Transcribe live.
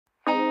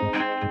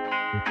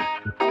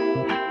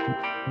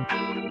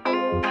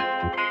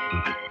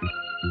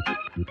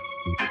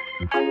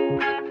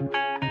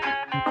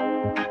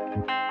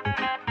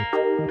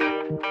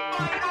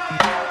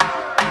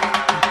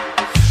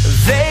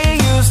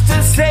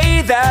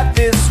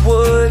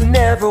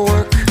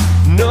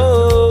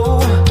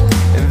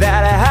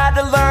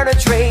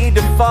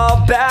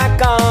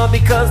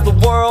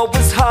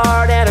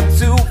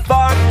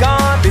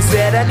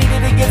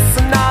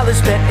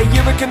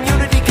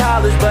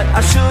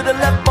I should've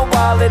left my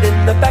wallet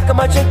in the back of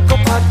my Jenko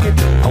pocket.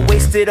 I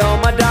wasted all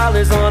my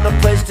dollars on a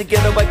pledge to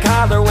get a white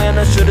collar, when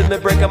I should've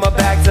been breaking my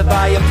back to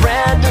buy a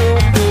brand new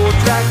full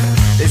track.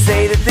 They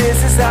say that this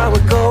is how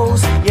it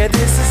goes, yeah,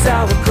 this is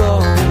how it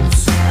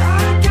goes.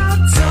 I got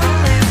to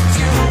lift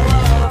you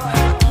up.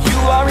 You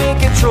are in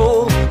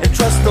control, and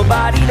trust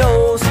nobody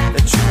knows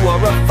that you are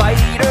a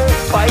fighter,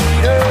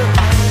 fighter.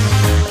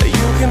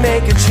 You can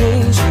make a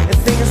change, and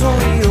things will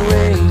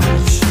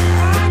rearrange.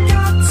 I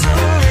got to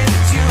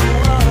lift you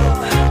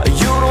up.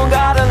 You don't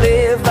gotta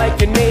live like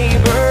your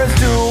neighbors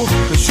do,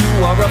 'cause you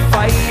are a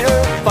fighter,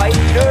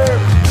 fighter.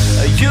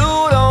 You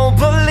don't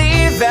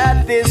believe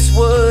that this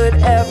would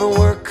ever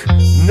work,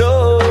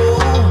 no,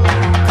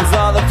 'cause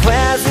all the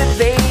plans that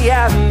they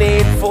have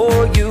made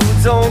for you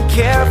don't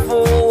care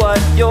for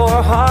what your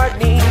heart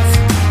needs.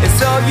 And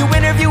so you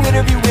interview,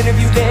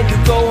 then you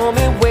go home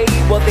and wait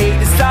while they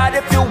decide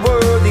if you're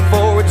worthy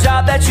for a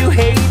job that you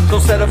hate.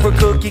 Don't settle for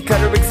cookie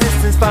cutter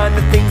existence, find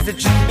the things that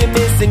you've been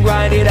missing,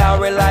 grind it out,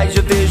 realize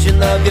your vision,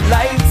 love your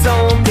life,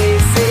 don't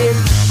miss it.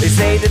 They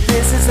say that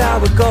this is how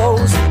it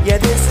goes, yeah,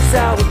 this is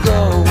how it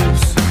goes.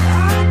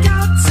 I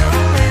got to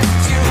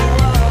lift you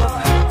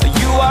up.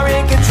 You are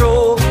in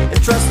control, and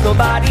trust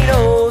nobody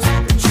knows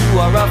that you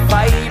are a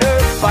fighter,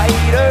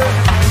 fighter.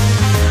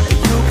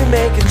 You can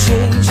make a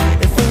change,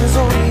 and things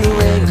will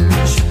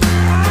rearrange.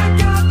 I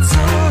got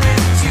to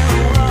lift you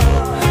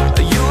up.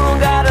 You don't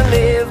gotta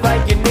live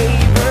like your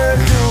neighbors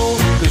do,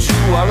 'cause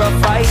you are a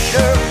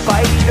fighter,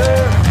 fighter.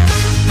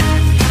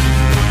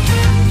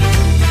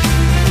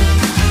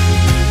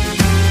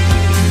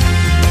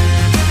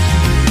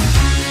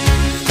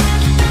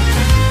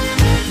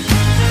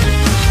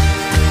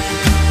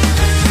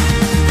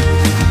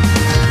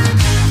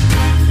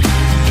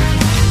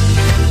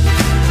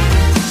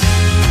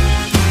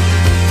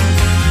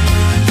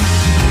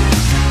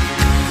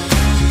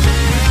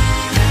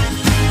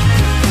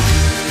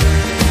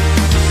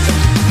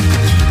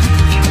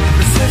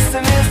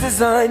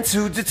 Designed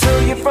to deter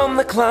you from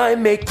the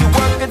climb, make you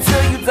work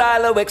until you die,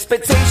 low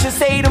expectations,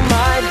 state of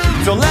mind.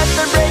 Don't let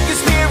them break your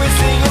spirit,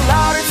 sing it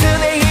louder till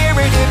they hear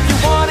it. If you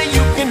want it,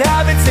 you can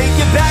have it, take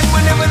it back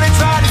whenever they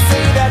try to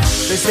say that.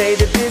 They say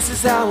that this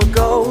is how it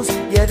goes,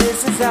 yeah,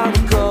 this is how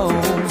it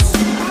goes.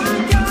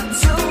 I got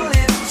to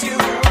lift you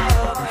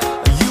up.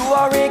 You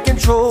are in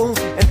control,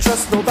 and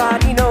trust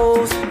nobody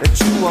knows that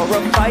you are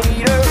a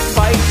fighter,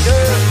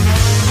 fighter.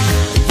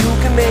 You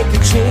can make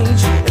a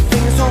change, and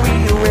things will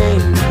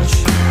rearrange.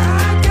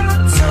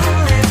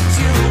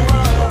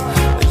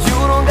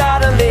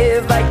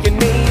 Live like your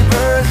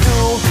neighbors do,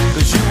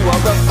 'cause you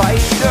are a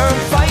fighter,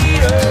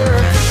 fighter.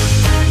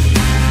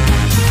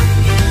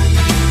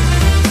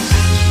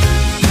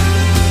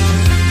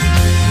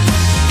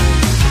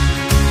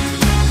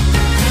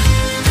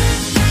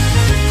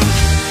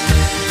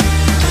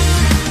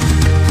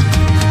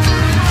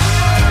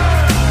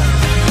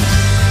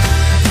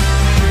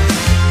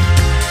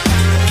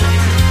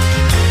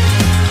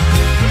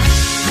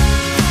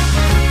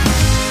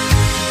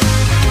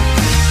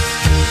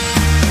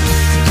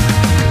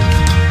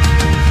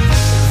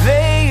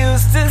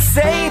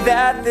 Say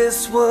that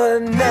this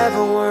would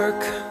never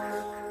work.